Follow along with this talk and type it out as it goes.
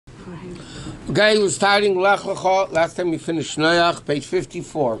Okay, we're starting Lech Lecha. Last time we finished Noach, page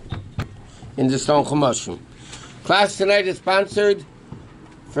 54 in the Stone Chumashim. Class tonight is sponsored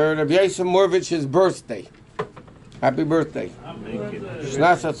for Rabbi Yosef Morvich's birthday. Happy birthday.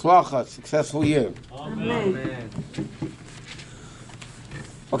 Shnas Hatzlacha, successful year. Amen.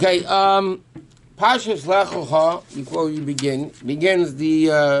 Okay, Parshas Lech Lecha, before we begins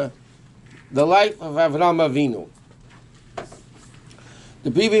the life of Avraham Avinu. The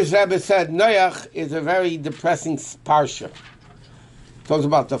previous Rebbe said Noach is a very depressing parsha. Talks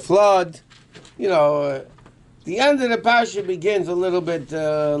about the flood. The end of the parsha begins a little bit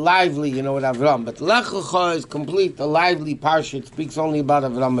lively, with Avram. But Lech Lecha is complete, a lively parsha. It speaks only about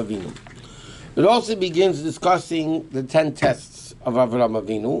Avraham Avinu. It also begins discussing the 10 tests of Avraham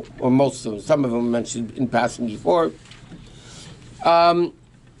Avinu, or most of them. Some of them mentioned in passing before.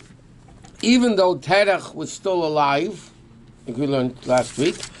 Even though Terach was still alive, like we learned last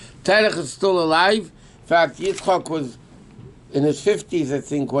week, Terach is still alive. In fact, Yitzchak was in his 50s, I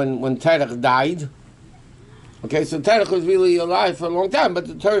think, when Terach died. Okay, so Terach was really alive for a long time, but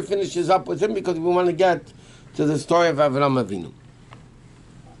the Torah finishes up with him because we want to get to the story of Avraham Avinu.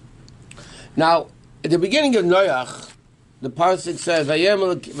 Now, at the beginning of Noach, the pasuk says,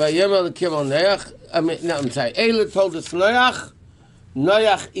 Eila told us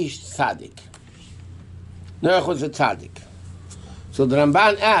Noach ish tzaddik. Noach was a tzaddik. So the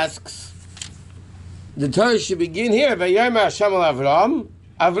Ramban asks, the Torah should begin here, Vayomer Hashem al Avram,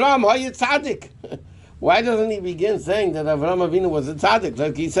 hoye tzaddik. Why doesn't he begin saying that Avraham Avinu was a tzaddik,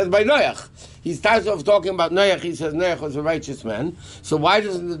 like he says by Noach? He starts off talking about Noach, he says Noach was a righteous man. So why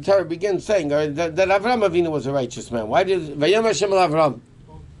doesn't the Torah begin saying that Avraham Avinu was a righteous man? Why does Vayomer Hashem al Avram?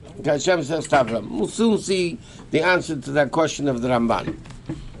 Okay, Hashem says to Avram. We'll soon see the answer to that question of the Ramban.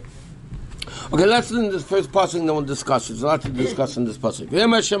 Okay, let's learn this first pasuk, and then we'll discuss it. There's a lot to discuss in this pasuk.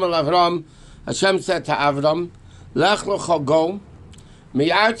 Vayomer Hashem al Avram, Hashem said to Avram, Lech Lecha, go,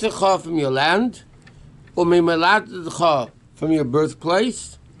 mi'artzecha, from your land, or mi'meladcha, from your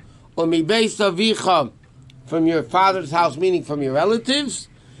birthplace, or mi'beis avicha, from your father's house, meaning from your relatives,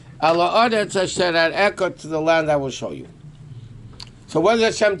 ala aretz asher ar'eka, to the land I will show you. So what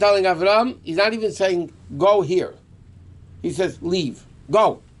is Hashem telling Avram? He's not even saying, go here. He says, leave,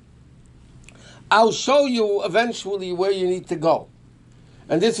 go. I'll show you eventually where you need to go.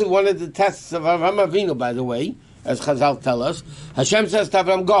 And this is one of the tests of Avraham Avinu, by the way, as Chazal tell us. Hashem says to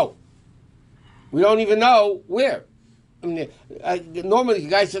Avram, go. We don't even know where. Normally the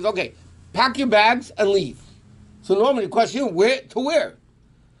guy says, okay, pack your bags and leave. So normally the question, where to where?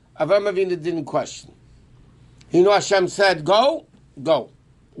 Avraham Avinu didn't question. Hashem said, go.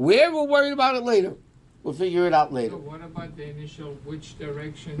 Where? We'll worry about it later. We'll figure it out later. So what about the initial, which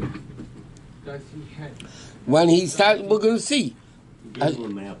direction does he head? When he starts, we're going to see.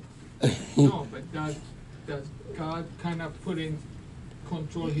 No, but does God kind of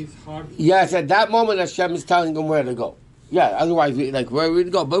control his heart? Yes, at that moment Hashem is telling him where to go. Yeah, otherwise where would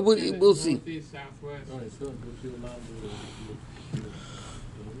we go? But we'll see.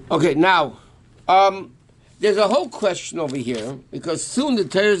 Okay, now, there's a whole question over here, because soon the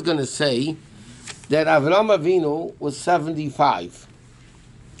Torah is going to say that Avraham Avinu was 75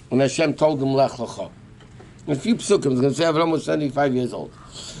 when Hashem told him Lech Lecha. In a few psukim, it's going to say Avraham was 75 years old.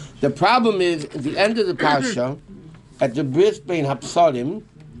 The problem is, at the end of the parsha, at the bris bein hapsadim,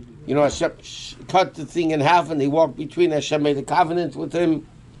 Hashem cut the thing in half and they walked between. Hashem made a covenant with him.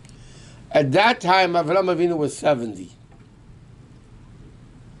 At that time, Avraham Avinu was 70.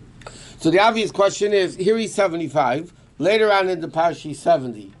 So the obvious question is, here he's 75, later on in the parsha he's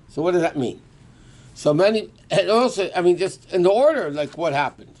 70. So what does that mean? So just in the order, what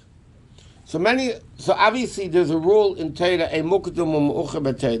happened. So obviously there's a rule in Torah,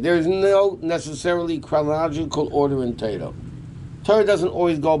 there is no necessarily chronological order in Torah. Torah doesn't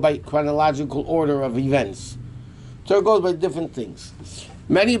always go by chronological order of events. Torah goes by different things.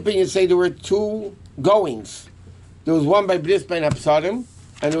 Many opinions say there were 2 goings. There was one by Bris Ben Hapsadim,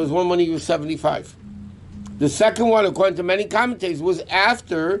 and there was one when he was 75. The second one, according to many commentators, was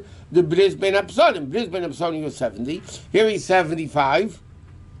after the Bris Ben Hapsadim. Bris Ben Hapsadim was 70. Here he's 75.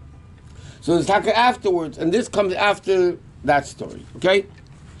 So it's taka afterwards, and this comes after that story. Okay?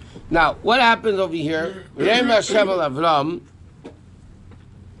 Now, what happens over here? Hashem al Avram.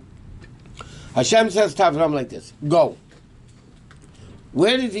 Hashem says to Avram like this, go.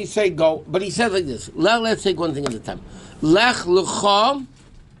 Where does he say go? But he says like this. Let's take one thing at a time. Lech Lecha.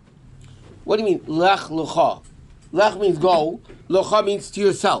 What do you mean, Lech Lecha? Lech means go. Lecha means to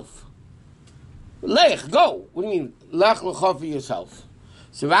yourself. Lech, go. What do you mean, Lech Lecha for yourself?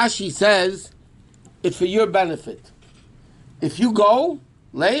 So Rashi says, it's for your benefit. If you go,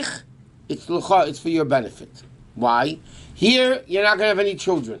 Lech, it's Lecha, it's for your benefit. Why? Here, you're not going to have any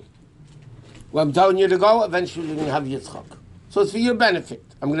children. Well, I'm telling you to go, eventually you're going to have Yitzchak. So it's for your benefit.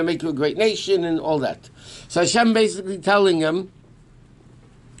 I'm going to make you a great nation and all that. So Hashem basically telling him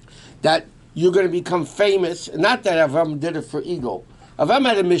that you're going to become famous. Not that Avram did it for ego. Avram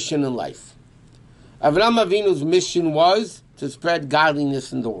had a mission in life. Avram Avinu's mission was to spread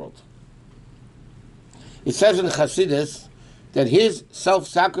godliness in the world. It says in Chassidus that his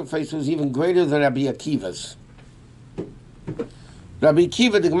self-sacrifice was even greater than Rabbi Akiva's. Rabbi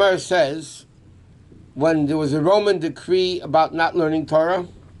Akiva, the Gemara says, when there was a Roman decree about not learning Torah,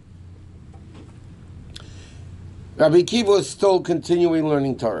 Rabbi Akiva was still continuing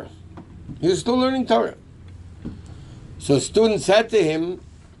learning Torah. He was still learning Torah. So a student said to him,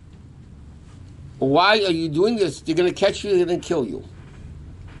 why are you doing this? They're going to catch you, they're going to kill you.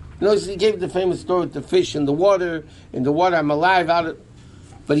 You know, he gave the famous story with the fish in the water. In the water, I'm alive out of...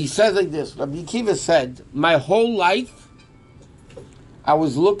 But he says like this, Rabbi Akiva said, my whole life, I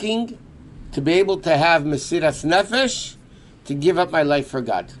was looking to be able to have Mesiras Nefesh, to give up my life for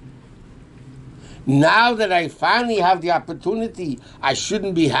God. Now that I finally have the opportunity, I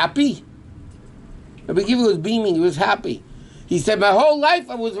shouldn't be happy? Rabbi Akiva was beaming, he was happy. He said, my whole life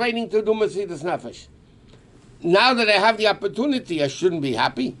I was waiting to do Mesiras Nefesh. Now that I have the opportunity, I shouldn't be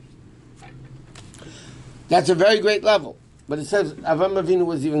happy? That's a very great level. But it says Avram Avinu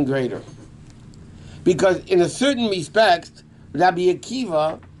was even greater. Because in a certain respect, Rabbi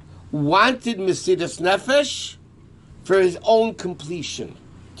Akiva wanted Mesiras Nefesh for his own completion,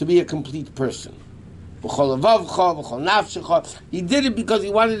 to be a complete person. He did it because he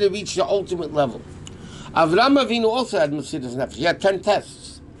wanted to reach the ultimate level. Avram Avinu also had Mesiras Nefesh. He had 10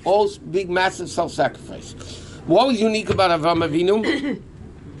 tests, all big, massive self-sacrifice. What was unique about Avram Avinu?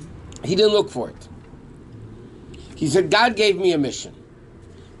 He didn't look for it. He said, God gave me a mission.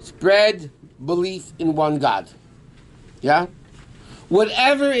 Spread belief in one God. Yeah?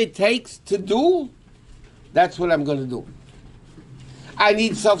 Whatever it takes to do, that's what I'm going to do. I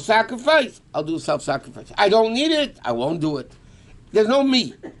need self-sacrifice, I'll do self-sacrifice. I don't need it, I won't do it. There's no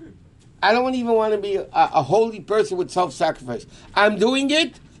me. I don't even want to be a holy person with self-sacrifice. I'm doing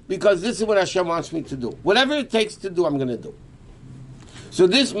it because this is what Hashem wants me to do. Whatever it takes to do, I'm going to do. So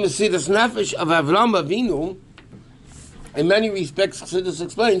this Mesiras Nefesh of Avram Avinu, in many respects, Chassidus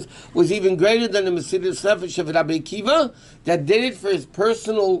explains, was even greater than the Mesiras Nefesh of Rabbi Akiva that did it for his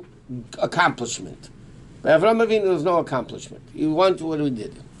personal accomplishment. But Avram Avinu, there was no accomplishment. He wanted what he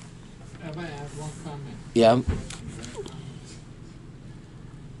did. Rabbi, I have one comment. Yeah.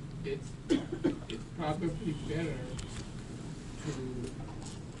 It's probably better to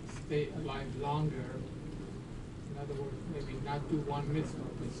stay alive longer. In other words, maybe not do one mitzvah,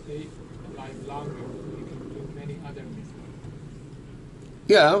 but stay alive longer so you can do many other mitzvahs.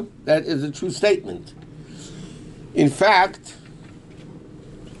 Yeah, that is a true statement. In fact,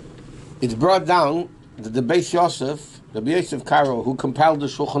 it's brought down that the Beis Yosef, the Beis Yosef Karo, who compiled the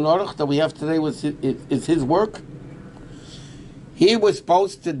Shulchan Aruch that we have today, is his work. He was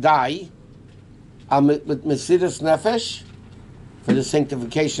supposed to die with Mesiras Nefesh for the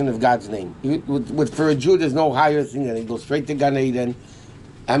sanctification of God's name. For a Jew, there's no higher thing than he goes straight to Gan Eden.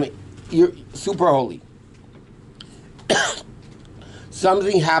 I mean, you're super holy.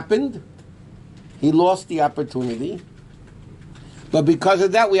 Something happened. He lost the opportunity. But because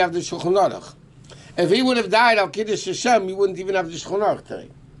of that, we have the Shulchan Aruch. If he would have died al Kiddush Hashem, we wouldn't even have the Shulchan Aruch today.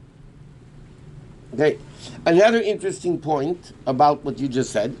 Okay. Another interesting point about what you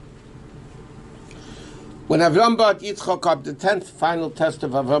just said. When Avram brought Yitzchak up, the 10th final test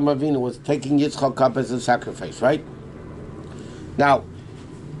of Avram Avinu was taking Yitzchak up as a sacrifice, right? Now,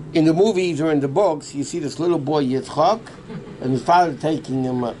 in the movies or in the books, you see this little boy Yitzchak, and his father taking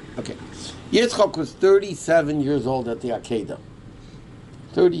him up. Okay. Yitzchak was 37 years old at the Akedah.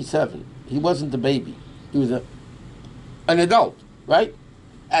 37. He wasn't a baby. He was an adult, right?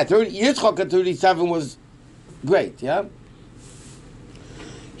 Yitzchak at 37 was great, yeah?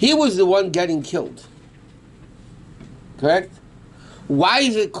 He was the one getting killed. Correct? Why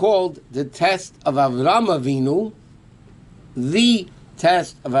is it called the test of Avram Avinu? The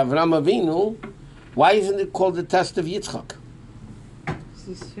test of Avram Avinu. Why isn't it called the test of Yitzchak? It's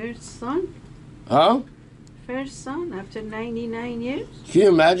his first son? Huh? First son after 99 years? Can you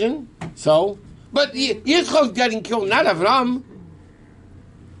imagine? So? But Yitzchak's getting killed, not Avram. Oh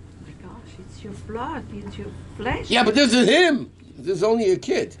my gosh, it's your blood, it's your flesh. Yeah, but this is him. This is only a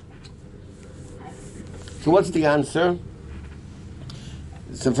kid. So what's the answer?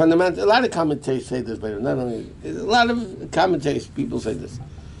 It's a fundamental. A lot of commentators say this, but not only a lot of commentators, people say this.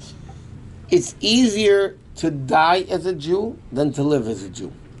 It's easier to die as a Jew than to live as a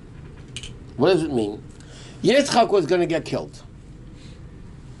Jew. What does it mean? Yitzchak was going to get killed.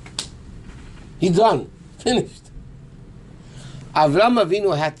 He's done. Finished. Avram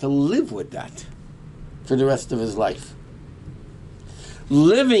Avinu had to live with that for the rest of his life.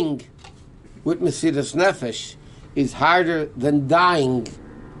 Living with Mesiras Nefesh is harder than dying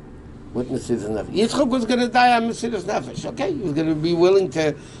with Mesiras Nefesh. Yitzchak was going to die on Mesiras Nefesh. Okay, he was going to be willing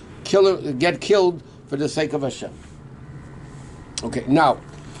to get killed for the sake of Hashem. Okay, now,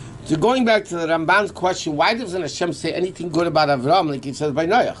 so going back to the Ramban's question, why doesn't Hashem say anything good about Avram like he says by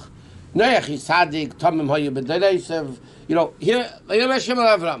Noach? Noach is Sadik, Tomim Hoya B'Dereisev. You know, here Hashem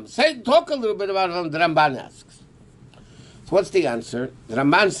Avram. Talk a little bit about Avram, the Ramban asks. So what's the answer? The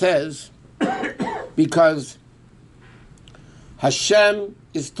Ramban says, because Hashem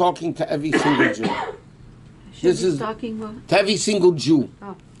is talking to every single Jew. This is talking what? To every single Jew. Oh,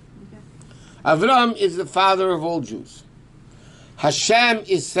 okay. Avram is the father of all Jews. Hashem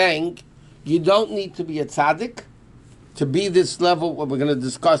is saying, you don't need to be a tzaddik to be this level, what we're going to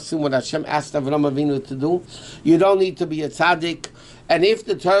discuss soon, what Hashem asked Avram Avinu to do. You don't need to be a tzaddik. And if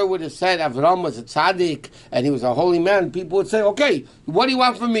the Torah would have said Avram was a tzaddik and he was a holy man, people would say, okay, what do you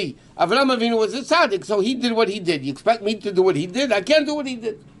want from me? Avram Avinu was a tzaddik, so he did what he did. You expect me to do what he did? I can't do what he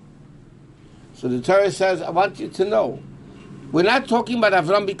did. So the Torah says, I want you to know, we're not talking about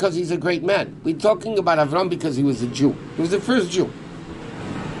Avram because he's a great man. We're talking about Avram because he was a Jew. He was the first Jew.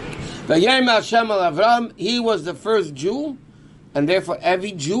 Vayayim Hashem al Avram, he was the first Jew, and therefore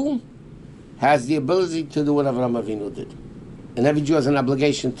every Jew has the ability to do what Avram Avinu did. And every Jew has an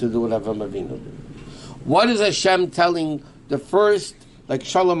obligation to do what Avram Avinu did. What is Hashem telling the first, like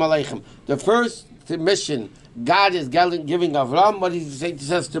Shalom Aleichem, the first mission God is giving Avram? What he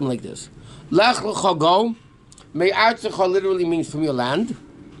says to him like this: Lech Lecha, go. Me'artzecha literally means from your land.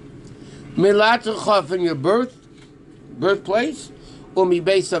 Me'latzecha, from your birthplace. Or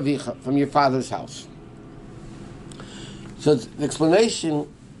mibeis avicha, from your father's house. So the explanation,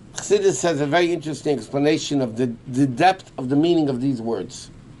 Chassidus says a very interesting explanation of the depth of the meaning of these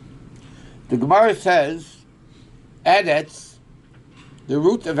words. The Gemara says, Eretz, the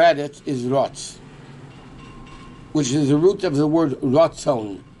root of Eretz is rotz, which is the root of the word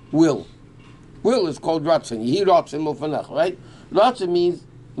rotzon, will. Will is called rotzon. Yehi rotzon mofanach, right? Rotzon means,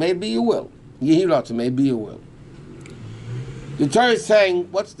 maybe you will. Yehi rotzon, maybe you will. The Torah is saying,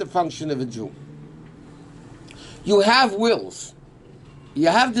 what's the function of a Jew? You have wills. You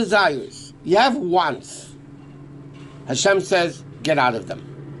have desires. You have wants. Hashem says, get out of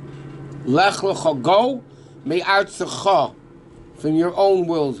them. Lech lecha, go, me'artzecha, from your own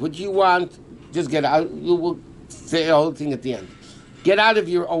wills. What you want, just get out. You will say the whole thing at the end. Get out of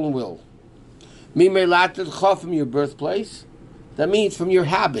your own will. Mi'me'latzecha, from your birthplace. That means from your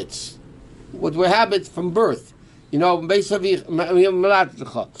habits. What were habits from birth? You know, from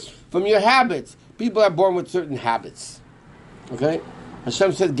your habits. People are born with certain habits. Okay?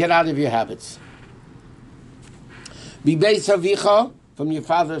 Hashem says, get out of your habits. Bibeis avicha, from your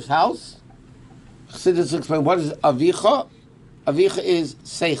father's house. Chassidus explain, what is avicha? Avicha is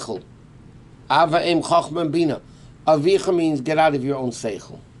seichel. Ava em chachma bina. Avicha means get out of your own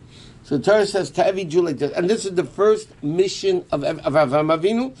seichel. So the Torah says to every Jew like this, and this is the first mission of Avram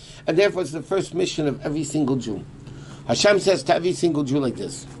Avinu, and therefore it's the first mission of every single Jew. Hashem says to every single Jew like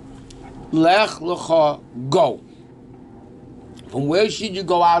this: Lech Lecha, go. From where should you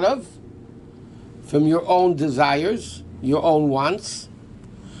go out of? From your own desires, your own wants,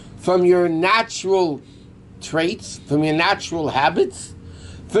 from your natural traits, from your natural habits,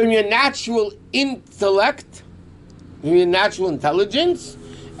 from your natural intellect, from your natural intelligence.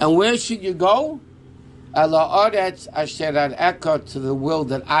 And where should you go? Ela Oretz Asher Ar'eka, to the will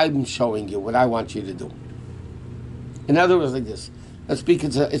that I'm showing you, what I want you to do. In other words, like this. Let's speak,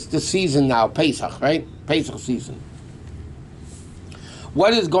 it's the season now, Pesach, right? Pesach season.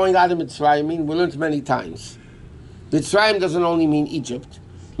 What is going on in Mitzrayim mean? We learned many times. Mitzrayim doesn't only mean Egypt.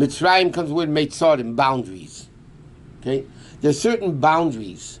 Mitzrayim comes with Meitzorim, boundaries. Okay? There's certain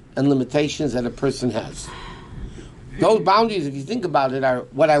boundaries and limitations that a person has. Those boundaries, if you think about it, are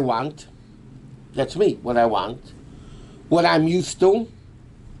what I want. That's me, what I want. What I'm used to.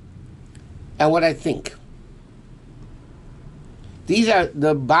 And what I think. These are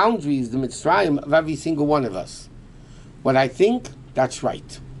the boundaries, the Mitzrayim, of every single one of us. What I think, that's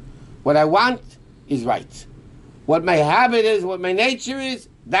right. What I want is right. What my habit is, what my nature is,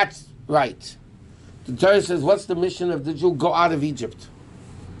 that's right. The Torah says, what's the mission of the Jew? Go out of Egypt.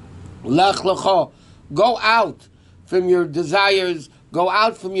 Lech Lecha, go out from your desires, go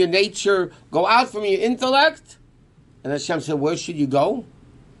out from your nature, go out from your intellect. And Hashem said, where should you go?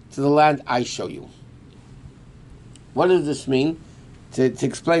 To the land I show you. What does this mean? To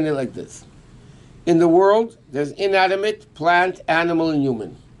explain it like this. In the world, there's inanimate, plant, animal, and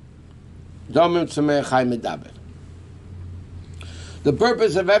human. Domim tzomech chai medaber. The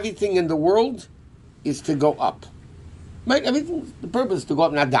purpose of everything in the world is to go up. Right? Everything, the purpose is to go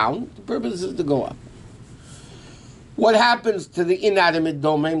up, not down. The purpose is to go up. What happens to the inanimate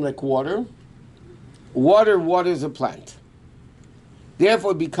domain, like water? Water waters a plant.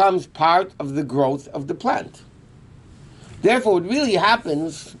 Therefore, it becomes part of the growth of the plant. Therefore, what really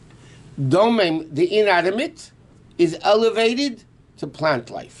happens, domain, the inanimate, is elevated to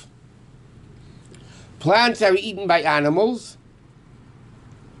plant life. Plants are eaten by animals.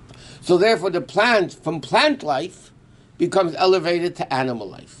 So therefore, the plant, from plant life, becomes elevated to animal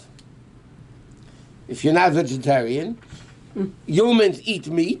life. If you're not vegetarian, humans eat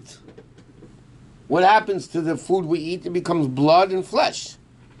meat. What happens to the food we eat? It becomes blood and flesh.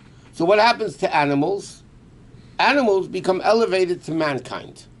 So what happens to animals? Animals become elevated to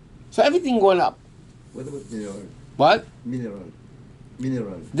mankind. So everything went up. What about mineral? What?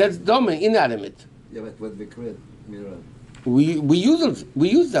 Mineral. That's domain, inanimate. Yeah, but what we create mineral. We use them. We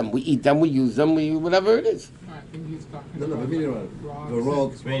use them. We eat them. We use them. Whatever it is. I think he's talking No, about but mineral. rocks The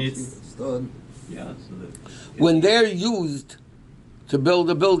rocks, I mean, it's- stone. Yeah, so that When they're used to build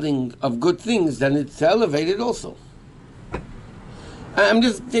a building of good things, then it's elevated also. I'm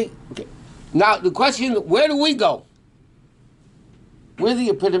just thinking. Okay. Now the question: where do we go? We're the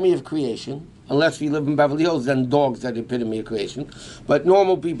epitome of creation. Unless we live in Beverly Hills, then dogs are the epitome of creation. But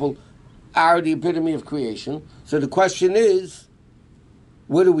normal people are the epitome of creation. So the question is,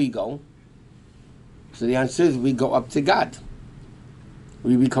 where do we go? So the answer is we go up to God.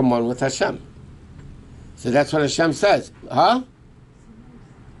 We become one with Hashem. So that's what Hashem says. Huh?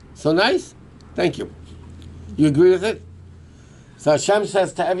 So nice? Thank you. You agree with it? So Hashem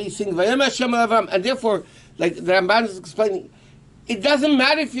says to everything, Vayem Hashem al Avram, and therefore, like the Ramban is explaining, it doesn't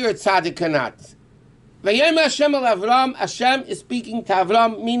matter if you're a tzaddik or not. Vayem Hashem al Avram, Hashem is speaking to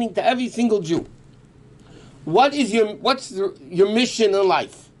Avram, meaning to every single Jew. What's your mission in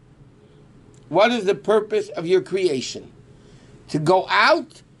life? What is the purpose of your creation? To go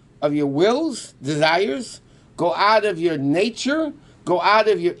out of your wills, desires, go out of your nature, go out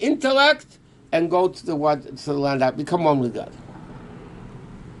of your intellect, and go to the land out. Become one with God.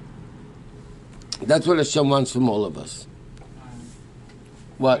 That's what Hashem wants from all of us.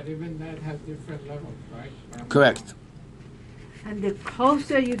 What? But even that has different levels, right? Correct. And the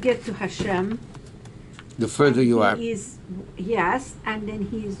closer you get to Hashem, The further you are. Yes, and then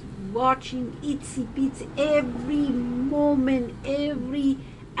he's watching itsy bitsy every moment, every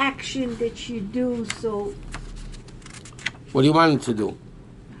action that you do. So What do you want him to do?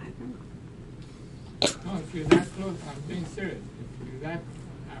 I don't know. No, if you're that close, I'm being serious. If you're that,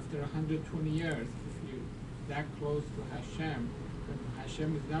 after 120 years, if you're that close to Hashem, then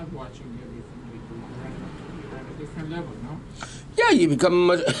Hashem is not watching everything you do. You're at a different level, no? Yeah, you become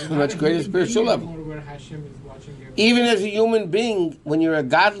a You're not much a greater human spiritual being level. anymore where Hashem is watching everything. Even as a human being, when you're a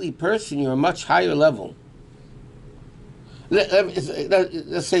godly person, you're a much higher level.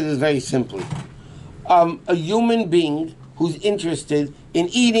 Let's say this very simply. A human being who's interested in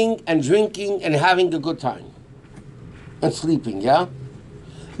eating and drinking and having a good time and sleeping, yeah?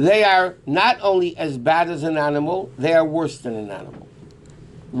 They are not only as bad as an animal, they are worse than an animal.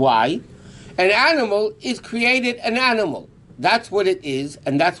 Why? An animal is created an animal. That's what it is,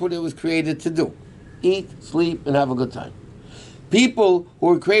 and that's what it was created to do. Eat, sleep, and have a good time. People who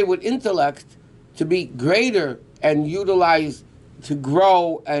are created with intellect to be greater and utilize to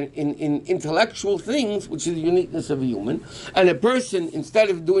grow and in intellectual things, which is the uniqueness of a human, and a person, instead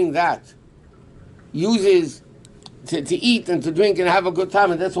of doing that, uses to eat and to drink and have a good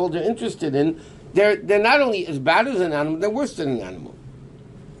time, and that's all they're interested in, they're not only as bad as an animal, they're worse than an animal.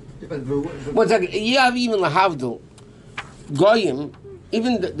 Yeah, but One second, you have even lahavdil, goyim,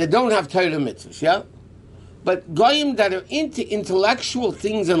 even they don't have Torah mitzvahs, yeah? But goyim that are into intellectual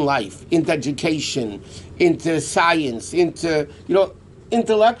things in life, into education, into science, into,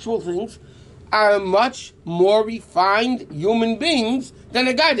 intellectual things, are much more refined human beings than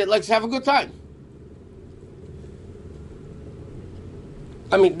a guy that likes to have a good time.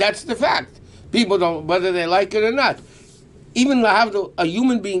 I mean, that's the fact. People don't, whether they like it or not. Even a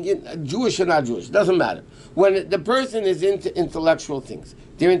human being, Jewish or not Jewish, doesn't matter. When the person is into intellectual things,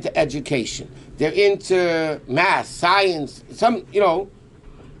 they're into education, they're into math, science,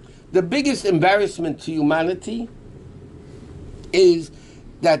 the biggest embarrassment to humanity is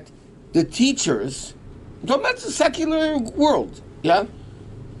that the teachers, I'm talking about the secular world, yeah?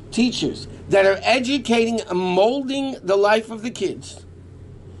 Teachers that are educating and molding the life of the kids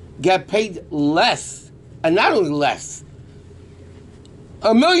get paid less and not only less,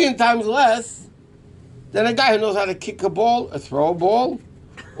 1,000,000 times less than a guy who knows how to kick a ball, or throw a ball,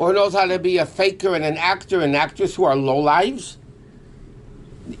 or knows how to be a faker and an actor and actress who are lowlives.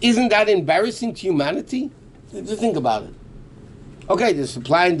 Isn't that embarrassing to humanity? Just think about it. Okay, there's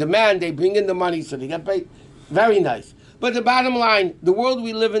supply and demand, they bring in the money so they get paid. Very nice. But the bottom line, the world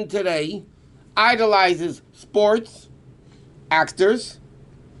we live in today idolizes sports, actors,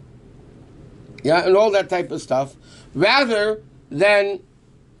 and all that type of stuff, rather than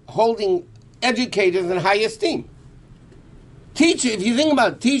holding educators in high esteem. Teachers, if you think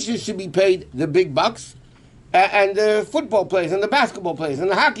about it, teachers should be paid the big bucks, and the football players, and the basketball players,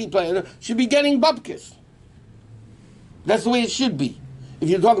 and the hockey players should be getting bupkis. That's the way it should be. If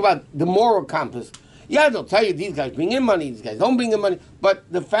you talk about the moral compass, yeah, they'll tell you these guys bring in money, these guys don't bring in money, but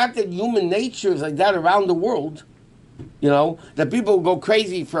the fact that human nature is like that around the world, that people go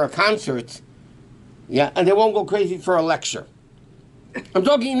crazy for a concert, and they won't go crazy for a lecture. I'm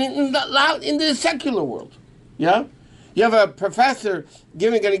talking in the secular world, You have a professor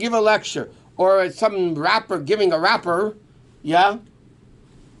going to give a lecture, or some rapper giving a rapper, who's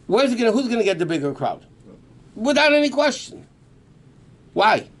going to get the bigger crowd? Without any question.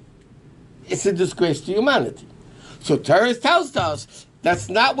 Why? It's a disgrace to humanity. So Torah tells us that's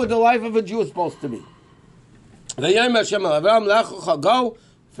not what the life of a Jew is supposed to be. Go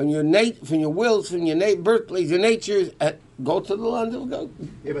from your wills, from your birthplace, your natures, go to the land of God.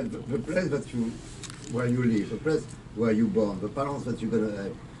 Yeah, but the place where you live, the place where you born, the balance that you're going to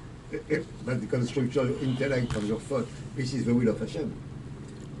have, that the construction your intellect from your thought, this is the will of Hashem.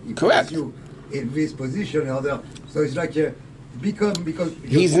 He Correct. puts you in this position in order, so it's like because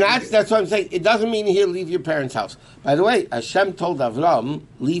he's not. That's what I'm saying. It doesn't mean he'll leave your parents' house. By the way, Hashem told Avram,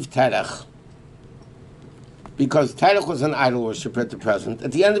 leave Terech, because Terech was an idol worshiper at the present.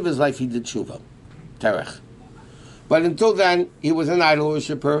 At the end of his life, he did tshuva, Terech. But until then, he was an idol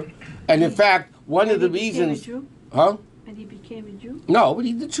worshiper, and in fact, one of the reasons, And he became a Jew? No, but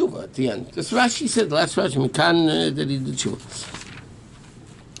he did tshuva at the end. That's Rashi said. The last Rashi, that he did tshuva.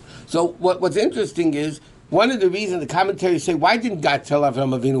 So what's interesting is, one of the reasons the commentaries say, why didn't God tell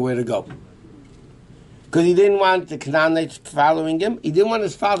Avraham Avinu where to go? Because he didn't want the Canaanites following him. He didn't want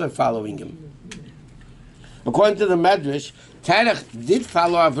his father following him. According to the Medrash, Terech did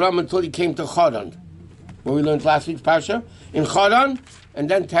follow Avraham until he came to Chodan, where we learned last week's Parsha. In Chodan, and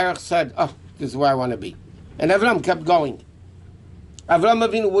then Terech said, this is where I want to be. And Avraham kept going. Avraham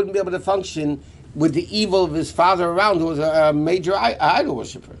Avinu wouldn't be able to function with the evil of his father around, who was a major idol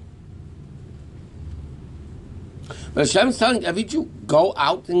worshiper. But Hashem's telling every Jew, go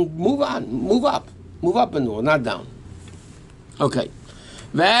out and move on, move up in the world, not down. Okay.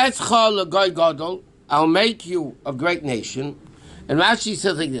 I'll make you a great nation. And Rashi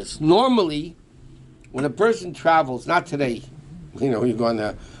says like this, normally, when a person travels, not today, you go on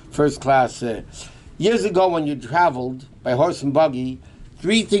the first class, years ago when you traveled by horse and buggy,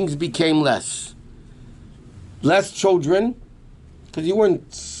 3 things became less. Less children, because you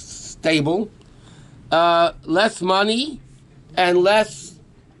weren't stable, less money, and less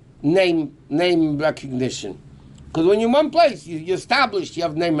name recognition. Because when you're in one place, you're established, you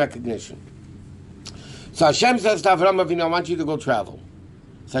have name recognition. So Hashem says to Avraham Avinu, I want you to go travel.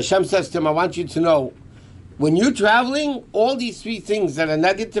 So Hashem says to him, I want you to know, when you're traveling, all these 3 things that are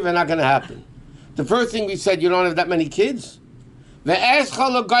negative are not going to happen. The first thing we said, you don't have that many kids. You're going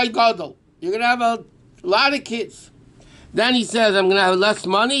to have a lot of kids. Then he says, I'm going to have less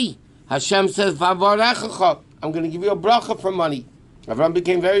money. Hashem says, I'm going to give you a bracha for money. Avraham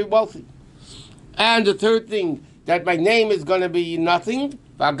became very wealthy. And the third thing, that my name is going to be nothing,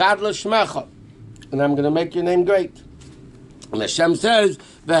 and I'm going to make your name great. And Hashem says,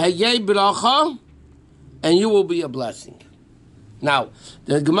 bracha, and you will be a blessing. Now,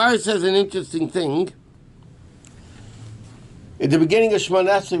 the Gemara says an interesting thing. At the beginning of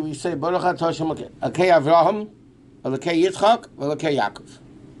Shemona Esrei, we say, Baruch atah Hashem Elokei Avraham, Elokei Yitzchak, Elokei Yaakov.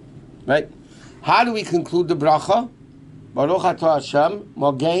 Right? How do we conclude the bracha? Baruch atah Hashem,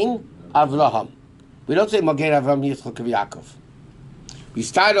 Mogein Avraham. We don't say Mogein Avraham, Yitzchak, Yaakov. We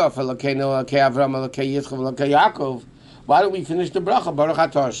start off Elokei Avraham, Elokei Yitzchak, Elokei Yaakov. Why don't we finish the bracha? Baruch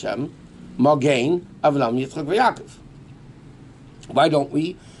atah Hashem, Mogein Avraham, Yitzchak, Yaakov. Why don't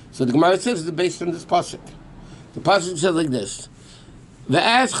we? So the Gemara says it's based on this pasuk. The pasuk says like this: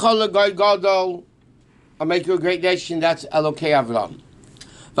 "Ve'ez chol l'goy gadol, I'll make you a great nation." That's Elokei Avraham.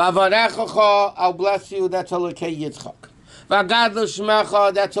 V'avarechacha, I'll bless you. That's Elokei Yitzchak. V'agadol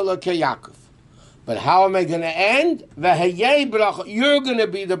shmecha, that's Elokei Yaakov. But how am I going to end? V'hayei bracha, you're going to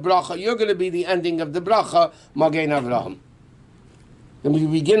be the bracha. You're going to be the ending of the bracha. Magen Avraham. And we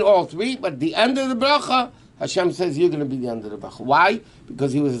begin all three, but the end of the bracha, Hashem says you're going to be the end of the bracha. Why?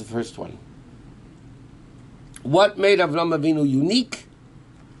 Because he was the first one. What made Avraham Avinu unique?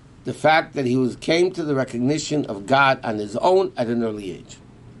 The fact that he came to the recognition of God on his own at an early age.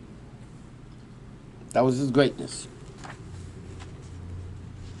 That was his greatness.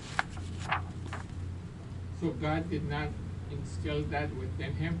 So God did not instill that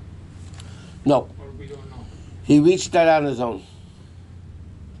within him? No. Or we don't know? He reached that on his own.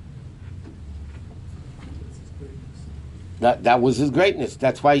 That was his greatness.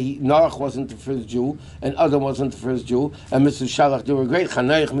 That's why Noach wasn't the first Jew, and Adam wasn't the first Jew, and Mr. Shalach, they were great.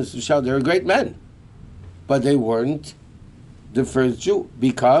 Chanoach, Mr. Shalach, they were great men. But they weren't the first Jew,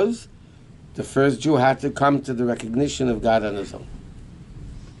 because the first Jew had to come to the recognition of God on his own.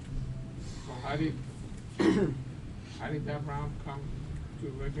 So how did Abraham come to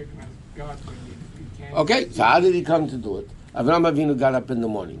recognize God when he can't? Okay, so how did he come to do it? Avraham Avinu got up in the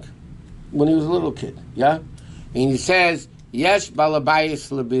morning, when he was a little kid, yeah? And he says, Yesh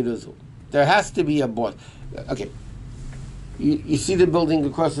balabayis lebiruzu. There has to be a boss. Okay. You see the building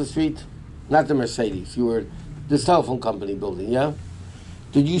across the street? Not the Mercedes. You were the cell phone company building, yeah?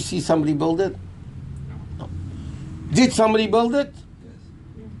 Did you see somebody build it? No. Did somebody build it? Yes.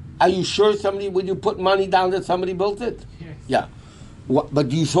 Are you sure somebody, would you put money down that somebody built it? Yes. Yeah.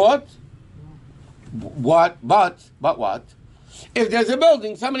 But you saw it? No. What? But what? If there's a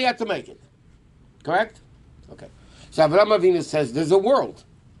building, somebody had to make it. Correct? Okay. So Avraham Avinu says there's a world.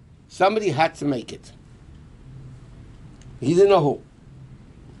 Somebody had to make it. He didn't know who.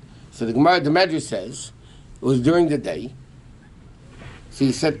 So the Gemara, the Medrash says, it was during the day. So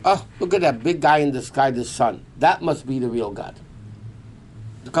he said, oh, look at that big guy in the sky, the sun. That must be the real God.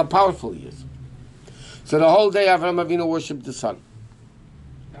 Look how powerful he is. So the whole day Avraham Avinu worshipped the sun.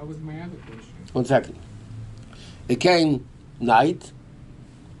 That was my other question. 1 second. It came night,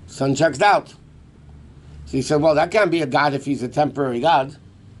 sun checks out. So he said, well, that can't be a God if he's a temporary God.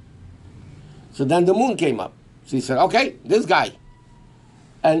 So then the moon came up. So he said, okay, this guy.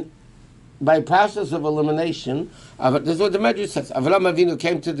 And by process of elimination, this is what the Medrash says. Avraham Avinu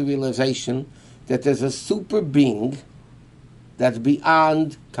came to the realization that there's a super being that's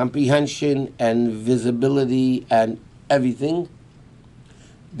beyond comprehension and visibility and everything.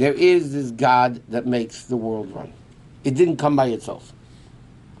 There is this God that makes the world run. It didn't come by itself.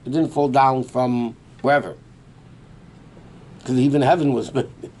 It didn't fall down from wherever. Because even heaven was made.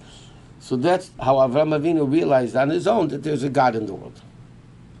 So that's how Avraham Avinu realized on his own that there's a God in the world.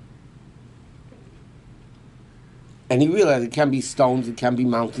 And he realized it can be stones, it can be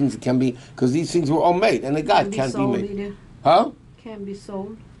mountains, it can be, because these things were all made, and a God can't be made. Either. Huh? Can be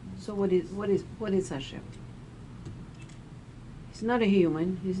sold. So what is Hashem? He's not a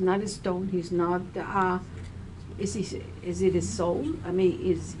human. He's not a stone. He's not. Is it a soul? I mean,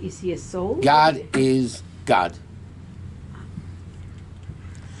 is he a soul? God is God.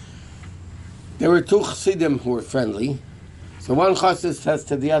 There were two chassidim who were friendly. So one chassid says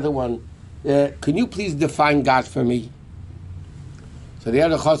to the other one, can you please define God for me? So the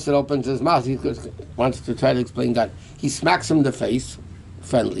other chassid opens his mouth. He wants to try to explain God. He smacks him in the face,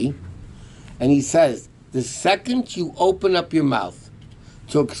 friendly, and he says, the second you open up your mouth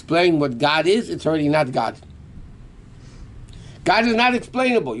to explain what God is, it's already not God. God is not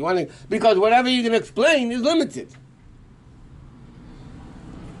explainable. Because whatever you can explain is limited.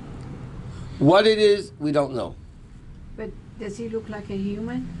 What it is, we don't know. But does he look like a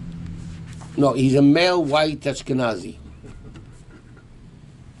human? No, he's a male white Ashkenazi.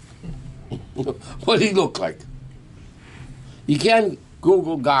 What does he look like? You can't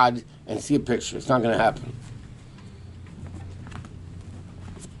Google God and see a picture. It's not going to happen.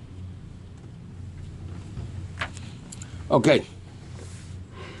 Okay.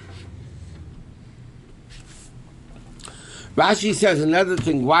 Rashi says another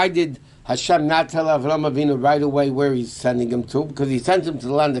thing. Why did Hashem not tell Avraham Avinu right away where he's sending him to? Because he sent him to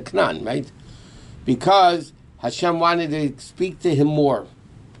the land of Canaan, right? Because Hashem wanted to speak to him more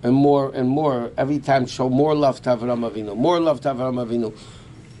and more and more, every time show more love to Avraham Avinu, more love to Avraham Avinu.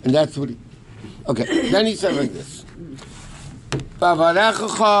 And that's what he... Okay, then he said like this. I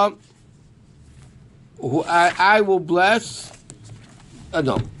will bless...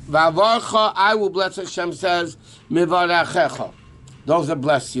 no. V'avarcha, I will bless, Hashem says, mivarechecha. Those that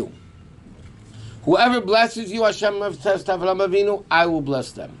bless you. Whoever blesses you, Hashem says to Avraham Avinu, I will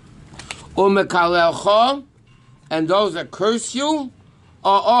bless them. Umekalelcha, and those that curse you,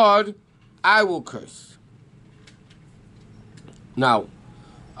 or I will curse. Now,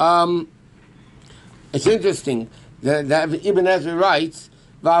 it's interesting that Ibn Ezra writes,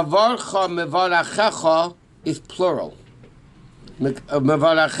 V'avarcha mivarechecha is plural.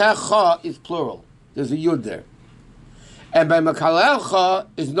 Mevarachecha is plural. There's a yud there. And by Mekalelcha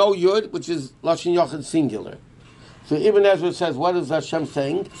is no yud, which is Lashon Yochid singular. So Ibn Ezra says, what is Hashem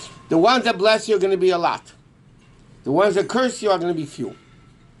saying? The ones that bless you are going to be a lot. The ones that curse you are going to be few.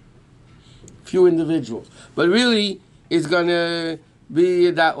 Few individuals. But really, it's going to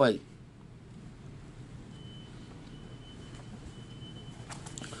be that way.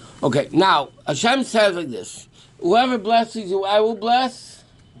 Okay, now, Hashem says like this. Whoever blesses you, I will bless.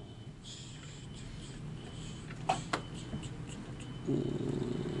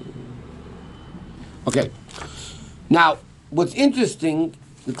 Okay. Now, what's interesting,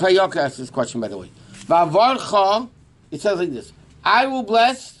 the Klai asked this question, by the way. Va'avarcha, it says like this. I will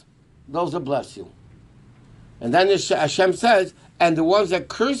bless those that bless you. And then Hashem says, and the ones that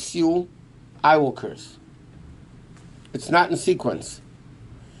curse you, I will curse. It's not in sequence.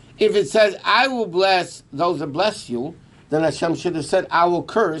 If it says, I will bless those that bless you, then Hashem should have said, I will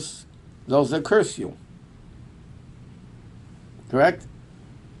curse those that curse you. Correct?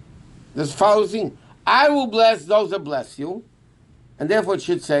 This follows in. I will bless those that bless you, and therefore it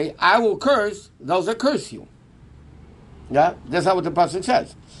should say, I will curse those that curse you. Yeah? That's not what the pasuk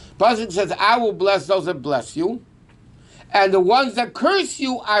says. Pasuk says, I will bless those that bless you, and the ones that curse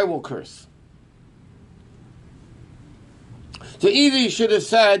you, I will curse. So either you should have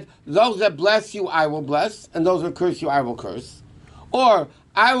said, those that bless you, I will bless, and those that curse you, I will curse. Or,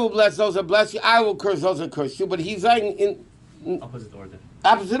 I will bless those that bless you, I will curse those that curse you. But he's saying in opposite order.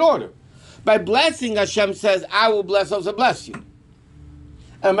 Opposite order. By blessing, Hashem says, I will bless those that bless you.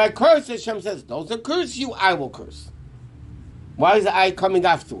 And by curse, Hashem says, those that curse you, I will curse. Why is the I coming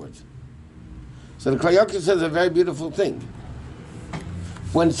afterwards? So the Klai Yoker says a very beautiful thing.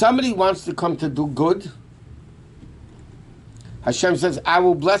 When somebody wants to come to do good, Hashem says, I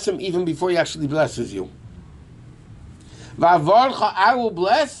will bless him even before he actually blesses you. Va'avarcha, I will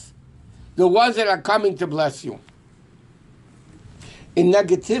bless the ones that are coming to bless you. In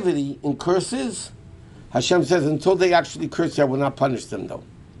negativity, in curses, Hashem says, until they actually curse you, I will not punish them though.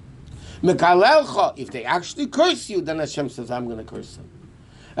 Mekalelcha, if they actually curse you, then Hashem says, I'm going to curse them.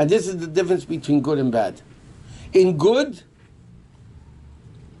 And this is the difference between good and bad. In good,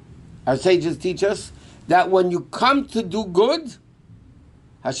 our sages teach us that when you come to do good,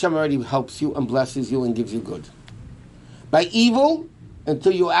 Hashem already helps you and blesses you and gives you good. By evil,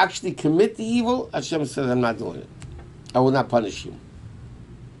 until you actually commit the evil, Hashem says, I'm not doing it. I will not punish you.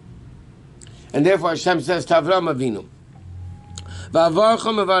 And therefore Hashem says to Avraham Avinu,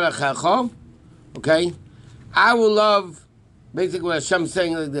 okay, I will love, basically what Hashem's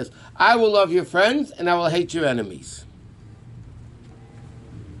saying like this, I will love your friends and I will hate your enemies.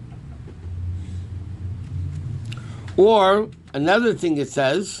 Or, another thing it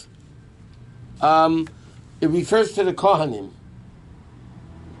says, it refers to the Kohanim.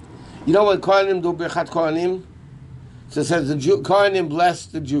 You know when Kohanim do Birchat Kohanim? So it says the Kohanim bless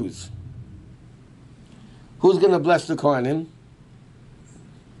the Jews. Who's going to bless the Kohanim?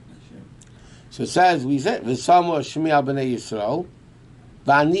 So it says, we said, V'samu Shmi al b'nei Yisrael,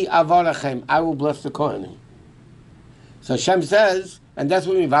 V'ani avarachem, I will bless the Kohanim. So Hashem says, and that's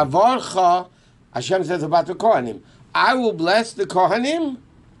what we mean, V'avarcha, Hashem says about the Kohanim, I will bless the Kohanim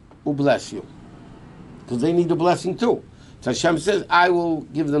who bless you. Because they need the blessing too. So Hashem says, I will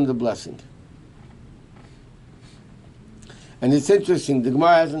give them the blessing. And it's interesting, the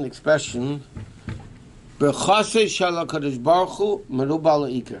Gemara has an expression, the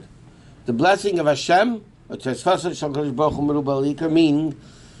blessing of Hashem, meaning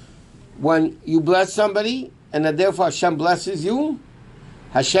when you bless somebody and that therefore Hashem blesses you,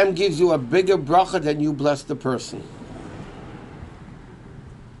 Hashem gives you a bigger bracha than you bless the person.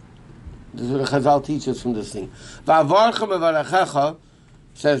 This is what the Chazal teaches from this thing.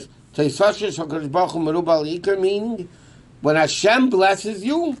 Says, meaning when Hashem blesses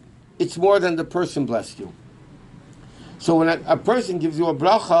you, it's more than the person blessed you. So when a person gives you a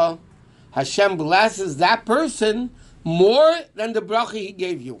bracha, Hashem blesses that person more than the bracha he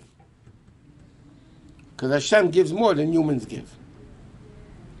gave you. Because Hashem gives more than humans give.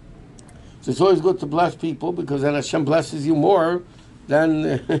 So it's always good to bless people because then Hashem blesses you more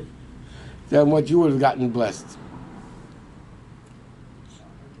than, than what you would have gotten blessed.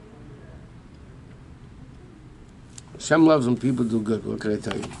 Hashem loves when people do good. What can I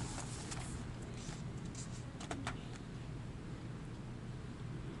tell you?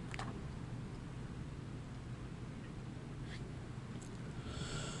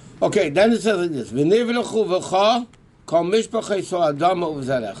 Okay, then it says like this: and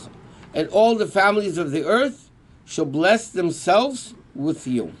all the families of the earth shall bless themselves with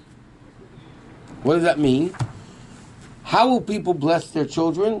you. What does that mean? How will people bless their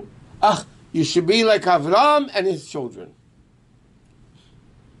children? You should be like Avram and his children,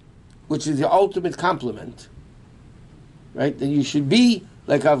 which is the ultimate compliment, right? That you should be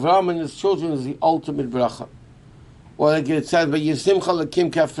like Avram and his children is the ultimate bracha. Or like it says, "But Yisimcha Lakim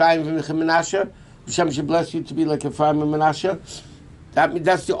Kafraim v'Menashe." Hashem should bless you to be like Ephraim and Menashe.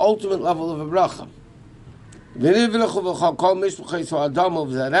 That's the ultimate level of a bracha.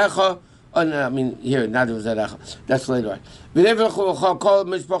 I mean, here, not Zarecha. That's later on.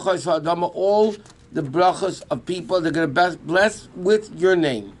 All the brachas of people they're going to bless with your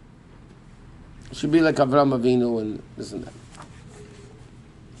name. It should be like Avram Avinu and this and that.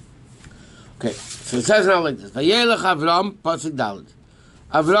 Okay, so it says now like this. Vayelech Avram, pasuk Daled.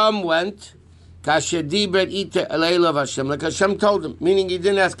 Avram went, kasher diber ite eleilav Hashem, like Hashem told him, meaning he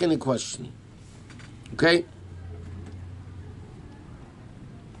didn't ask any question. Okay?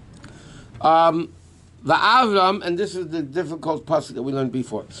 Va'avram, and this is the difficult pasuk that we learned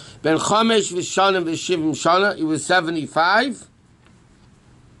before. Ben Chamesh v'Shana v'Shivim Shana, he was 75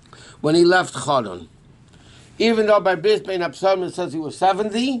 when he left Charon. Even though by Bris Ben Absalom it says he was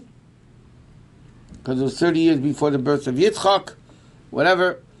 70, because it was 30 years before the birth of Yitzchak,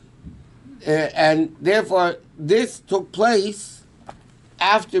 whatever, and therefore this took place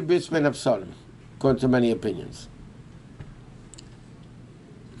after Bris Ben Absalom, according to many opinions.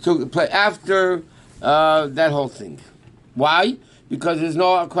 So after that whole thing. Why? Because there's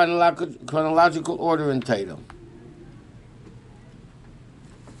no chronological order in Torah.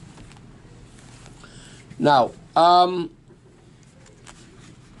 Now,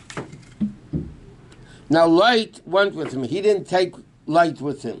 Light went with him. He didn't take Light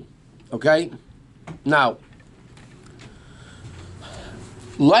with him. Okay? Now,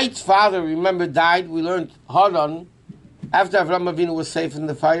 Light's father, remember, died. We learned Haran. After Avraham Avinu was safe in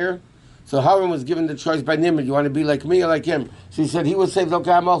the fire, so Haran was given the choice by Nimrod, you want to be like me or like him? So he said, he was saved,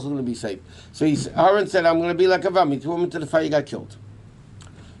 okay, I'm also going to be saved. So Haran said, I'm going to be like Avraham. He threw him into the fire, he got killed.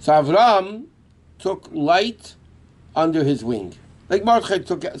 So Avraham took Light under his wing. Like Mordechai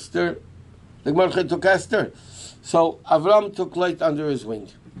took Esther. So Avraham took Light under his wing.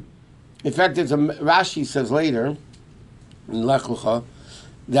 In fact, Rashi says later, in Lech Lecha,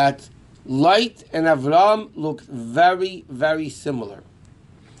 that Light and Avram looked very, very similar.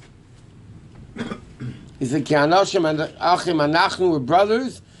 He said, Ki Anoshim and Achim Anachnu were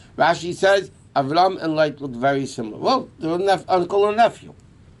brothers. Rashi says, Avram and Light looked very similar. Well, they were uncle or nephew.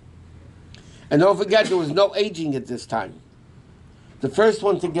 And don't forget, there was no aging at this time. The first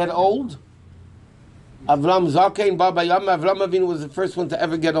one to get old, Avram Zakein Baba Yam, Avram Avinu was the first one to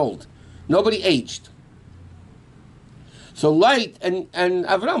ever get old. Nobody aged. So Light and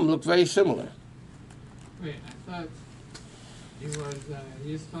Avram looked very similar. Wait, I thought it was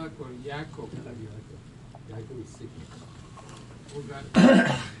Yitzchak or Yaakov. Yaakov is sick. Who got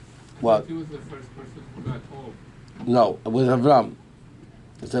What? He was the first person who got old. No, it was Avram.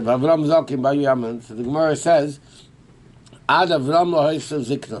 It said Avram Zakim Bayu Yaman. So the Gemara says, Ad Avram Lohaisa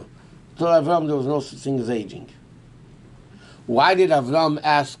Zikna. Till Avram there was no such thing as aging. Why did Avram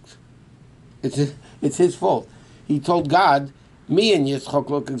ask? It's his fault. He told God, me and Yitzchak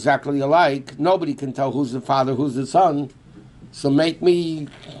look exactly alike. Nobody can tell who's the father, who's the son. So make me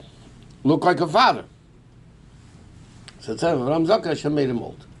look like a father. So it said, Avram Zakah, Hashem made him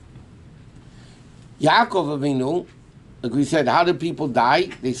old. Yaakov Avinu, like we said, how did people die?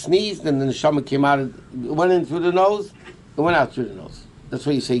 They sneezed and then the neshama came out, it went in through the nose, it went out through the nose. That's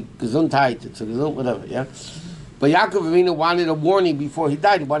why you say, Gesundheit, it's a Gesund, whatever, yeah? But Yaakov Avinu wanted a warning before he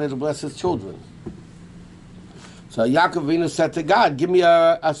died. He wanted to bless his children. So Yaakov Avinu said to God, give me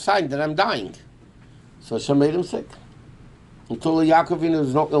a sign that I'm dying. So Hashem made him sick. Until Yaakov Avinu,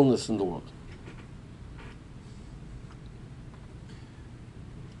 there's no illness in the world.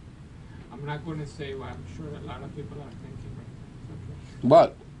 I'm not going to say what I'm sure a lot of people are thinking. Okay.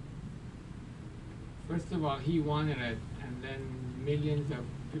 What? First of all, he wanted it, and then millions of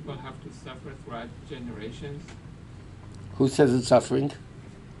people have to suffer throughout generations. Who says it's suffering?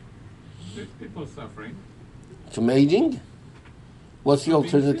 There's people suffering. From aging? What's the From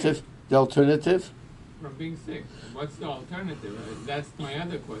being alternative? sick. The alternative? From being sick. What's the alternative? That's my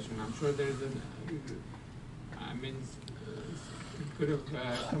other question. I'm sure there's I mean, it could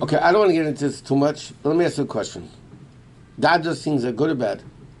have... Okay, I don't want to get into this too much. But let me ask you a question. God does things that are good or bad?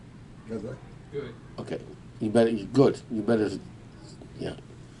 Good. Okay, good. You better, yeah.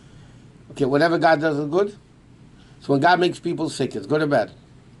 Okay, whatever God does is good? So when God makes people sick, it's good or bad?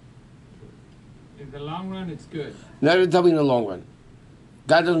 In the long run, it's good. Never tell me in the long run.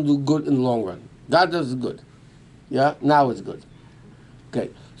 God doesn't do good in the long run. God does good. Yeah? Now it's good.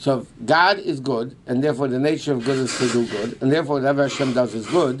 Okay. So if God is good, and therefore the nature of good is to do good, and therefore whatever Hashem does is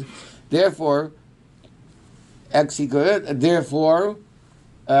good, therefore, therefore,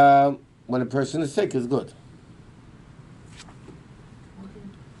 when a person is sick is good.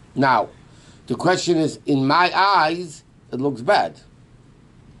 Now, the question is, in my eyes, it looks bad.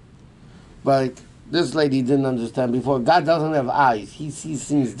 But this lady didn't understand before. God doesn't have eyes. He sees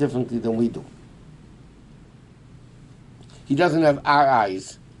things differently than we do. He doesn't have our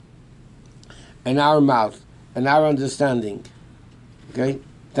eyes and our mouth and our understanding. Okay?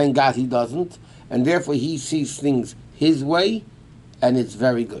 Thank God he doesn't. And therefore he sees things his way, and it's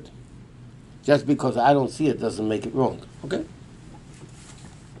very good. Just because I don't see it doesn't make it wrong. Okay?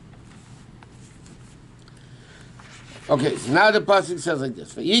 Okay, so now the pasuk says like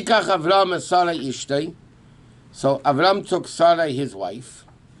this: "Vayikach Avram es Sarai ishtei." So Avram took Sarai, his wife,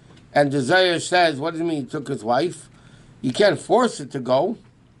 and the Zohar says, "What does it mean? He took his wife? You can't force it to go.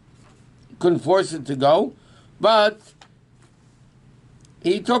 You couldn't force it to go, but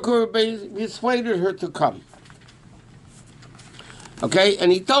he took her, he persuaded her to come. Okay,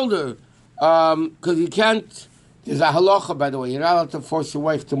 and he told her because you can't. There's a halacha, by the way. You're not allowed to force your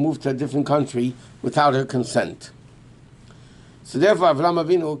wife to move to a different country without her consent." So therefore, Avraham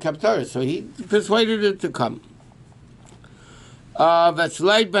Avinu kept her. So he persuaded her to come. That's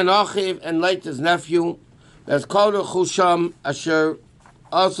Leit ben Achiv and Leit his nephew. That's called a Chusham Asher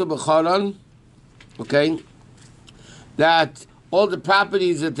also b'Charan. Okay, that all the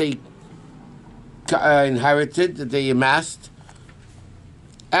properties that they inherited, that they amassed,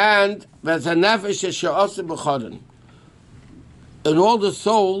 and that's a nefesh Asher also b'Charan, and all the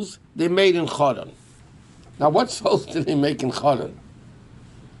souls they made in Charan. Now, what souls did they make in Charan?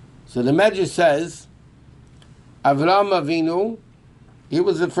 So the Medrash says, Avraham Avinu, he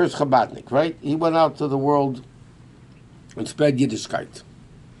was the first Chabadnik, right? He went out to the world and spread Yiddishkeit.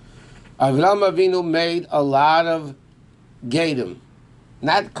 Avraham Avinu made a lot of Gedim,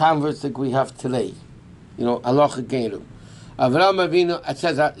 not converts like we have today, halacha Gedim. Avraham Avinu, it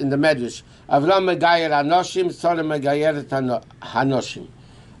says in the Medrash, Avraham Megayer Anoshim, Sarah Megayer Hanoshim.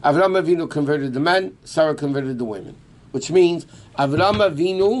 Avraham Avinu converted the men, Sarah converted the women. Which means Avraham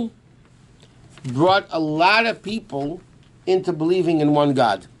Avinu brought a lot of people into believing in one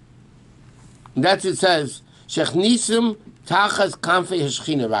God. And that's it says, Shechnisim Tachas Kanfei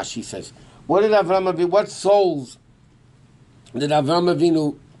Hashchina, Rashi says. What did Avraham Avinu, what souls did Avraham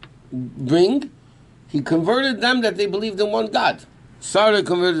Avinu bring? He converted them that they believed in one God. Sarah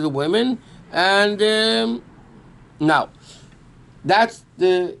converted the women, and now, that's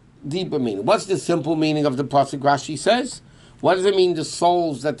the deeper meaning. What's the simple meaning of the pasuk? Rashi says, what does it mean, the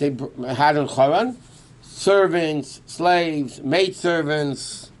souls that they had in Charan? Servants, slaves,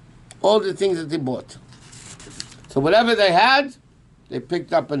 maidservants, all the things that they bought. So whatever they had, they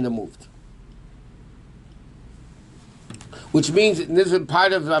picked up and they moved. Which means, and this is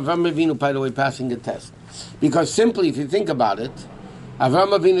part of Avraham Avinu, by the way, passing a test. Because simply, if you think about it,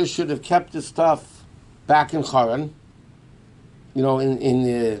 Avraham Avinu should have kept the stuff back in Charan,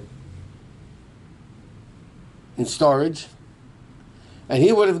 in storage, and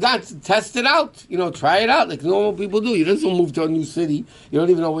he would have got to test it out, try it out like normal people do. You don't move to a new city, you don't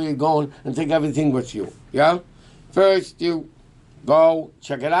even know where you're going, and take everything with you. Yeah, first you go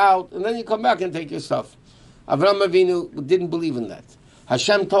check it out, and then you come back and take your stuff. Avraham Avinu didn't believe in that.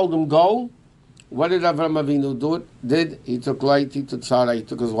 Hashem told him go. What did Avraham Avinu do? He took Lot, he took Sarah, he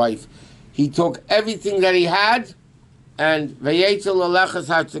took his wife, he took everything that he had. And Vayetzel Lech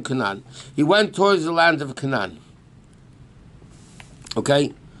Lecha to Canaan. He went towards the land of Canaan.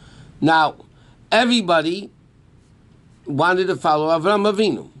 Okay? Now, everybody wanted to follow Avraham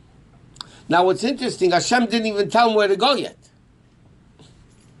Avinu. Now, what's interesting, Hashem didn't even tell him where to go yet.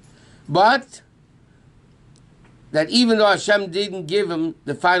 But, that even though Hashem didn't give him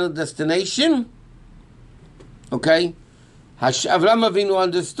the final destination, okay, Avraham Avinu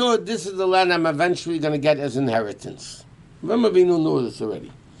understood this is the land I'm eventually going to get as inheritance. Avraham Avinu knew this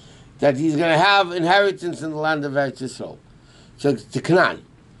already, that he's going to have inheritance in the land of Eretz Yisrael, so to Canaan.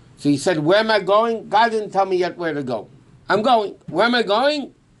 So he said, "Where am I going?" God didn't tell me yet where to go. I'm going. Where am I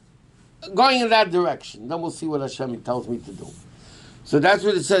going? Going in that direction. Then we'll see what Hashem tells me to do. So that's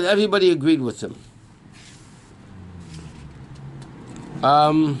what it says. Everybody agreed with him.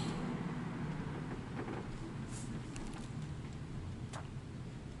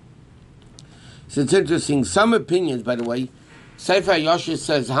 So it's interesting. Some opinions, by the way, Sefer Yosher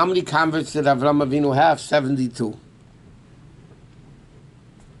says, how many converts did Avraham Avinu have? 72.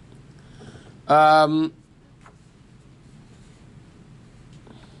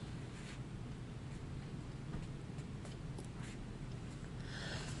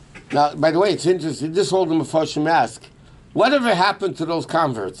 Now, by the way, it's interesting. This whole Mephoshim ask, whatever happened to those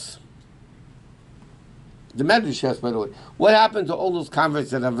converts? The Medrash asks, by the way, what happened to all those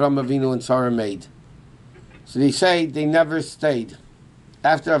converts that Avram Avinu and Sarah made? So they say they never stayed.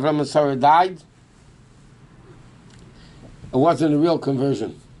 After Avram and Sarah died, it wasn't a real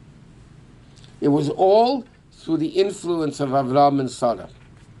conversion. It was all through the influence of Avram and Sarah.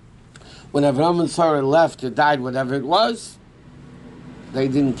 When Avram and Sarah left or died, whatever it was, they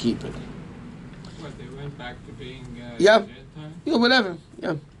didn't keep it. What, they went back to being Yeah. Gentile? Yeah, whatever.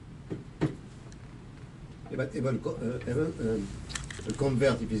 Yeah. Yeah, but even a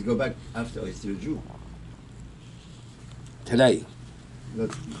convert, if he's go back after, he's still a Jew. Today, Not,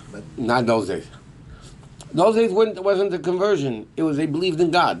 but not those days. Those days wasn't a conversion. It was they believed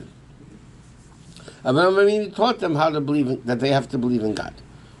in God. Avram Avinu taught them how to believe that they have to believe in God.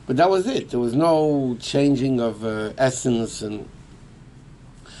 But that was it. There was no changing of essence. And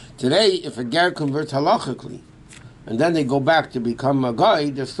today, if a ger converts halachically, and then they go back to become a guy,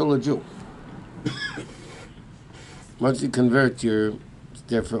 they're still a Jew. Once you convert, you're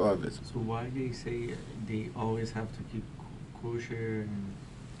there for others. So why do you say they always have to keep kosher and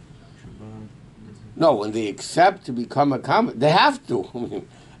Shabbat? No, when they accept to become a convert, they have to. I mean,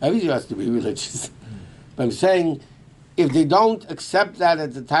 everybody has to be religious. But I'm saying, if they don't accept that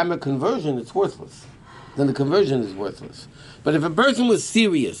at the time of conversion, it's worthless. Then the conversion is worthless. But if a person was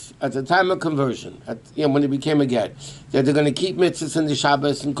serious at the time of conversion, when he became a get, that they're going to keep mitzvahs and the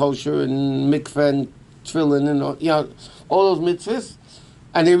Shabbos and kosher and mikveh and tefillin and all those mitzvahs,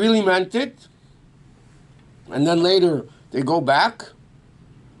 and they really meant it, and then later they go back,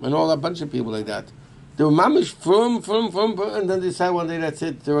 and all a bunch of people like that. They were mamish from, and then they decide one day that's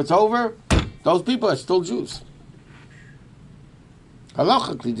it, so it's over. Those people are still Jews.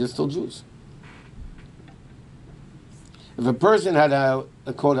 Halachically, they're still Jews. If a person had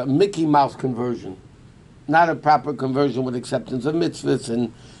called a Mickey Mouse conversion, not a proper conversion with acceptance of mitzvahs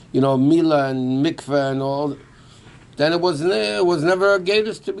and Mila and mikveh and all, then it was never a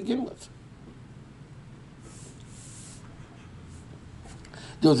gators to begin with.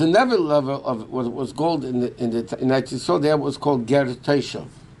 There was another level of what was called in Yisrael there was called ger teishav.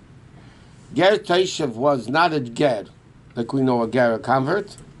 Ger teishav was not a ger, like we know a ger, a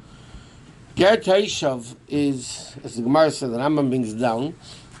convert. Ger teishav is, as the Gemara says, the Rambam brings down,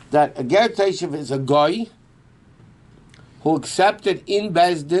 that a ger teishav is a goy who accepted in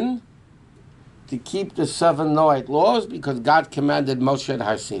Bezdin to keep the 7 Noahide laws because God commanded Moshe at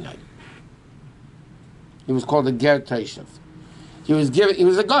Har Sinai. He was called a ger teishav. He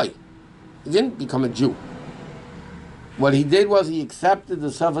was a guy. He didn't become a Jew. What he did was he accepted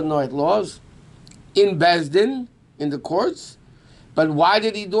the 7 Noahide laws in Bezdin, in the courts. But why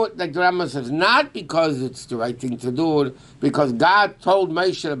did he do it? Like the Rambam says, not because it's the right thing to do, because God told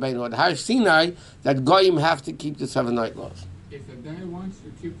Moshe Rabbeinu at Har Sinai that Goyim have to keep the 7 Noahide laws. If a guy wants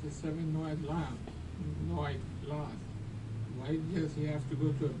to keep the 7 Noahide laws, why does he have to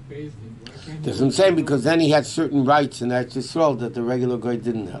go to a Beis Din? That's what I'm saying, because then he had certain rights in Eretz Yisrael that the regular guy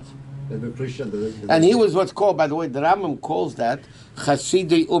didn't have. and the Christian, And he was what's called, by the way, the Rambam calls that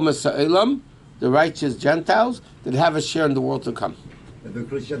Chasidei Umas Ha'olam, the righteous Gentiles that have a share in the world to come. and the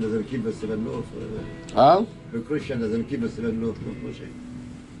Christian doesn't keep the 7 laws. Huh? The Christian doesn't keep the 7 laws of Moshe.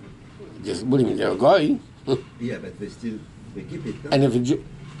 Just, what do you mean, they're a guy? Yeah, but they keep it. No? And if a Jew,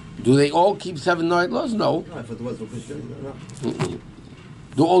 do they all keep 7 Noahide laws? No. No, I thought it was for Christians. No. Mm-mm.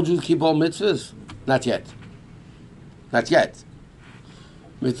 Do all Jews keep all mitzvahs? Not yet. Not yet.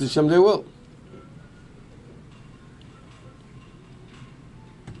 Mitzvah Shem they will.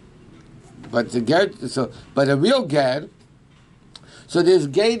 But but a real ger. So these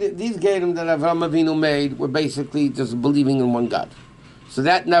gerim that Avraham Avinu made were basically just believing in one God. So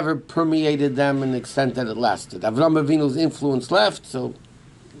that never permeated them in the extent that it lasted. Avraham Avinu's influence left.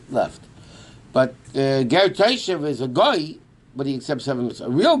 But ger teishav is a goy, but he accepts 7 mitzvahs. A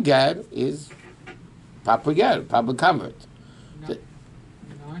real ger is proper ger, proper convert.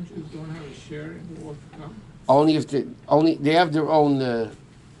 Non-Jews don't have a share in the world to come? Only if they have their own,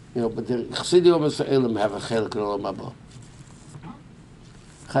 but the Chasidei Umas Ha'olam have a chelik in Olam Haba.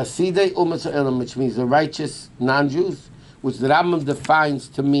 Chasidei Umas Ha'olam, which means the righteous non-Jews, which the Rambam defines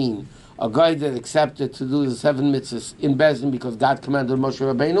to mean a guy that accepted to do the 7 mitzvahs in Bezdin because God commanded Moshe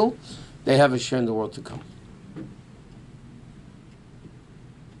Rabbeinu, they have a share in the world to come.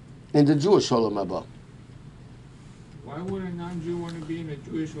 In the Jewish Olam Haba. Why would a non-Jew want to be in a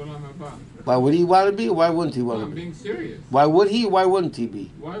Jewish Olam Haba? Why would he want to be? Or why wouldn't he want I'm to be? being serious. Why would he? Why wouldn't he be?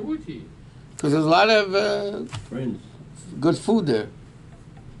 Why would he? Because there's a lot of Friends. good food there.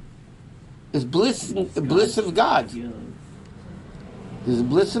 It's bliss of God. Yeah. There's the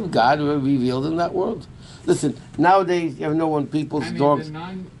bliss of God revealed in that world. Listen, nowadays, you know when people's I mean, dogs... the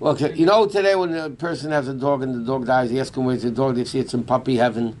non- Okay, you know today when a person has a dog and the dog dies, they ask him where's the dog, they say it's in puppy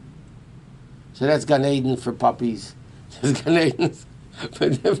heaven. So that's Gan Eden for puppies. There's Gan Eden for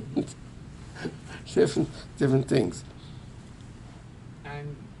different things.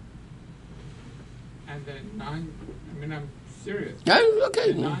 And the non, I mean, I'm serious.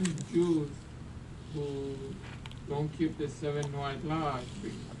 Okay. The non-Jews who don't keep the 7 Noahide laws,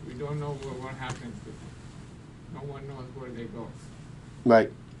 we don't know what happens to them. No one knows where they go. Right.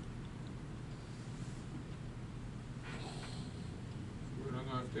 We don't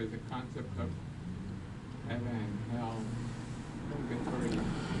know if there's a concept of heaven, hell, purgatory.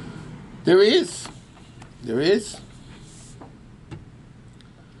 There is.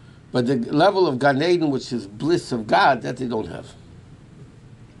 But the level of Gan Eden, which is bliss of God, that they don't have.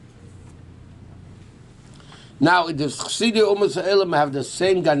 Now, does Chassidim Ummah Ha'olam have the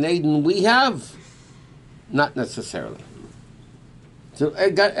same Gan Eden we have? Not necessarily. So,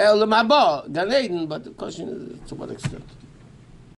 Olam Haba, Gan Eden, but the question is to what extent?